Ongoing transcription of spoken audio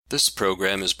This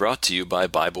program is brought to you by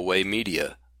Bible Way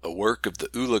Media, a work of the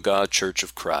Ulaga Church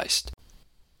of Christ.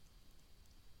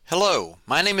 Hello,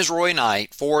 my name is Roy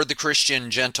Knight for The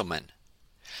Christian Gentleman.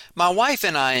 My wife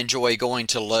and I enjoy going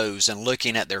to Lowe's and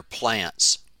looking at their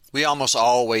plants. We almost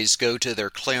always go to their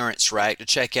clearance rack to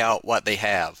check out what they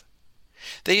have.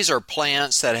 These are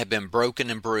plants that have been broken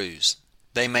and bruised.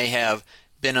 They may have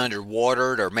been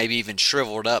underwatered or maybe even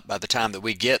shriveled up by the time that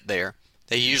we get there.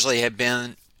 They usually have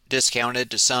been discounted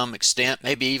to some extent,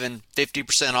 maybe even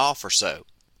 50% off or so.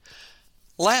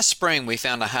 Last spring we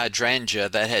found a hydrangea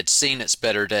that had seen its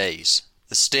better days.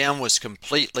 The stem was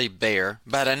completely bare,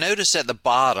 but I noticed at the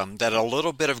bottom that a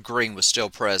little bit of green was still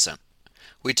present.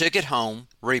 We took it home,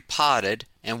 repotted,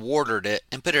 and watered it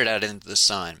and put it out into the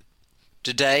sun.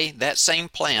 Today, that same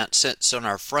plant sits on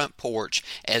our front porch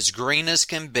as green as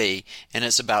can be, and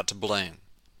it's about to bloom.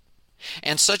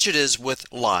 And such it is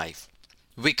with life.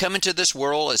 We come into this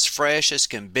world as fresh as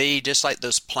can be, just like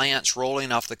those plants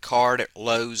rolling off the cart at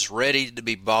Lowe's, ready to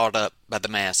be bought up by the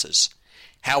masses.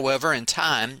 However, in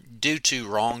time, due to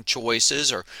wrong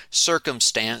choices or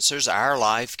circumstances, our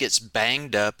life gets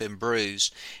banged up and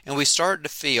bruised, and we start to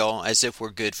feel as if we're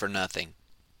good for nothing.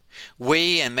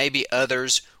 We and maybe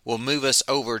others will move us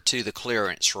over to the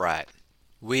clearance rack.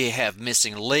 We have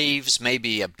missing leaves,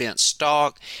 maybe a bent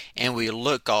stalk, and we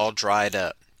look all dried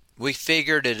up. We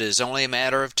figured it is only a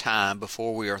matter of time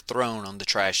before we are thrown on the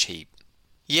trash heap.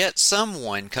 Yet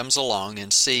someone comes along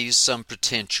and sees some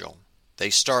potential. They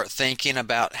start thinking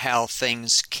about how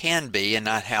things can be and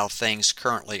not how things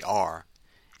currently are.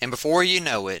 And before you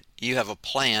know it, you have a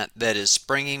plant that is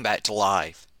springing back to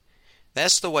life.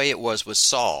 That's the way it was with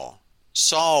Saul.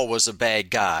 Saul was a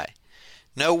bad guy.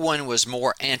 No one was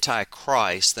more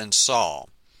anti-Christ than Saul.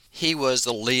 He was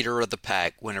the leader of the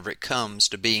pack whenever it comes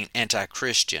to being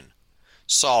anti-Christian.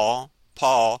 Saul,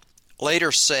 Paul,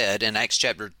 later said in Acts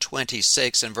chapter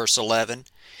 26 and verse 11,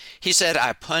 he said,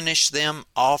 I punished them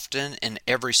often in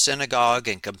every synagogue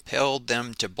and compelled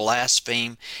them to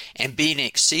blaspheme, and being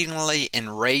exceedingly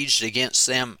enraged against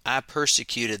them, I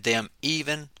persecuted them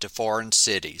even to foreign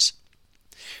cities.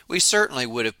 We certainly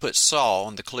would have put Saul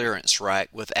on the clearance rack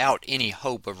without any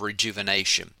hope of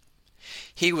rejuvenation.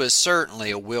 He was certainly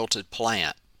a wilted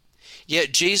plant.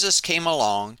 Yet Jesus came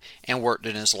along and worked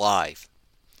in his life.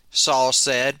 Saul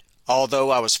said,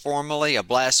 although I was formerly a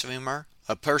blasphemer,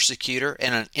 a persecutor,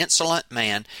 and an insolent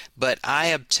man, but I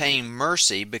obtained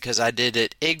mercy because I did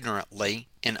it ignorantly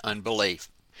in unbelief.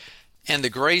 And the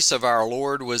grace of our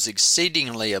Lord was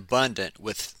exceedingly abundant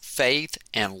with faith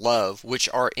and love which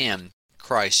are in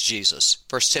Christ Jesus.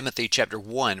 1 Timothy chapter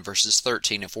 1 verses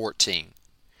 13 and 14.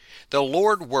 The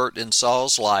Lord worked in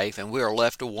Saul's life, and we are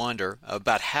left to wonder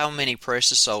about how many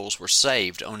precious souls were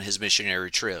saved on his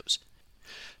missionary trips.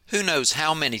 Who knows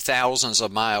how many thousands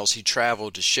of miles he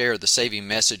traveled to share the saving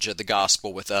message of the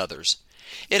gospel with others.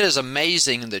 It is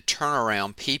amazing the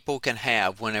turnaround people can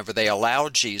have whenever they allow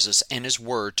Jesus and his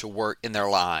word to work in their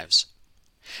lives.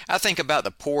 I think about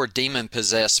the poor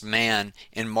demon-possessed man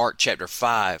in Mark chapter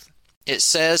 5. It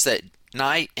says that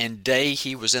night and day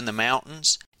he was in the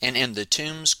mountains and in the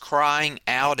tombs crying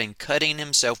out and cutting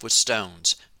himself with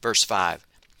stones. Verse 5.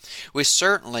 We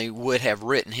certainly would have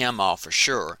written him off for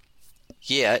sure.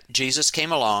 Yet Jesus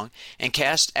came along and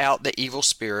cast out the evil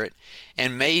spirit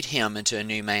and made him into a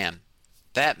new man.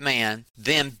 That man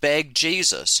then begged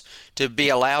Jesus to be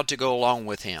allowed to go along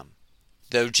with him.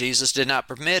 Though Jesus did not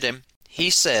permit him, he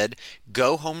said,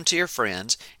 go home to your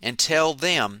friends and tell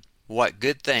them what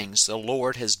good things the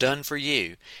Lord has done for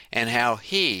you and how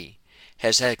he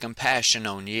has had compassion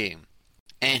on you.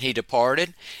 And he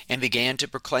departed and began to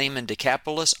proclaim in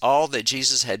Decapolis all that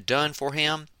Jesus had done for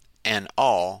him, and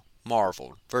all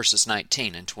marveled. Verses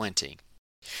 19 and 20.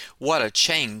 What a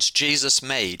change Jesus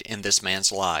made in this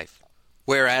man's life.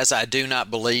 Whereas I do not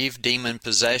believe demon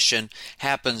possession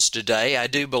happens today, I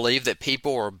do believe that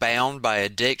people are bound by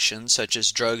addictions such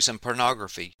as drugs and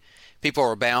pornography. People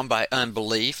are bound by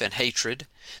unbelief and hatred.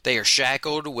 They are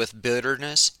shackled with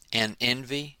bitterness and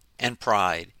envy and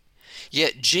pride.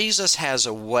 Yet Jesus has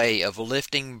a way of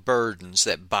lifting burdens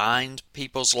that bind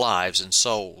people's lives and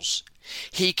souls.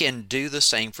 He can do the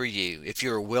same for you if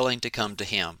you are willing to come to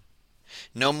him.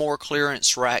 No more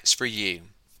clearance racks for you,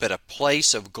 but a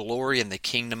place of glory in the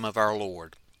kingdom of our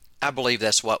Lord. I believe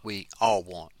that's what we all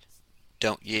want.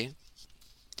 Don't you?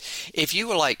 If you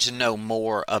would like to know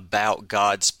more about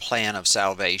God's plan of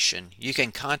salvation, you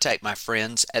can contact my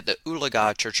friends at the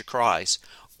Ulaga Church of Christ,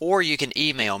 or you can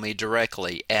email me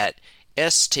directly at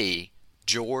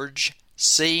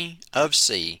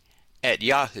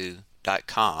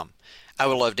stgeorgec@yahoo.com. I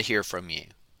would love to hear from you.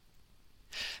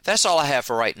 That's all I have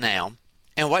for right now,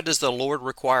 And what does the Lord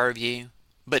require of you?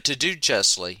 But to do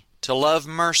justly, to love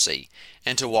mercy,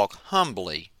 and to walk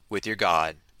humbly with your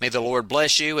God. May the Lord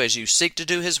bless you as you seek to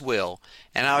do His will,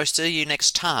 and I will see you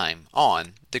next time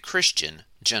on The Christian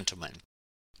Gentleman.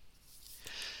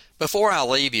 Before I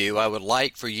leave you, I would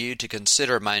like for you to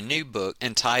consider my new book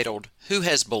entitled, Who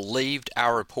Has Believed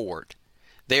Our Report?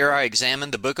 There I examine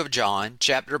the book of John,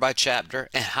 chapter by chapter,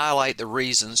 and highlight the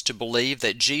reasons to believe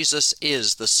that Jesus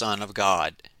is the Son of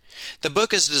God. The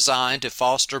book is designed to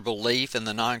foster belief in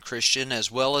the non-Christian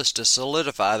as well as to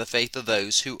solidify the faith of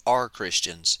those who are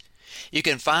Christians. You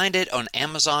can find it on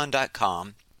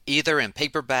Amazon.com, either in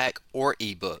paperback or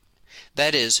ebook.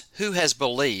 That is, Who Has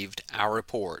Believed Our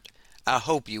Report? I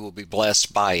hope you will be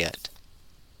blessed by it.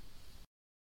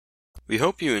 We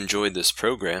hope you enjoyed this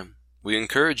program. We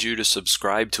encourage you to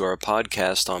subscribe to our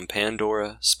podcast on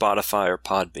Pandora, Spotify, or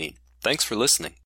Podbean. Thanks for listening.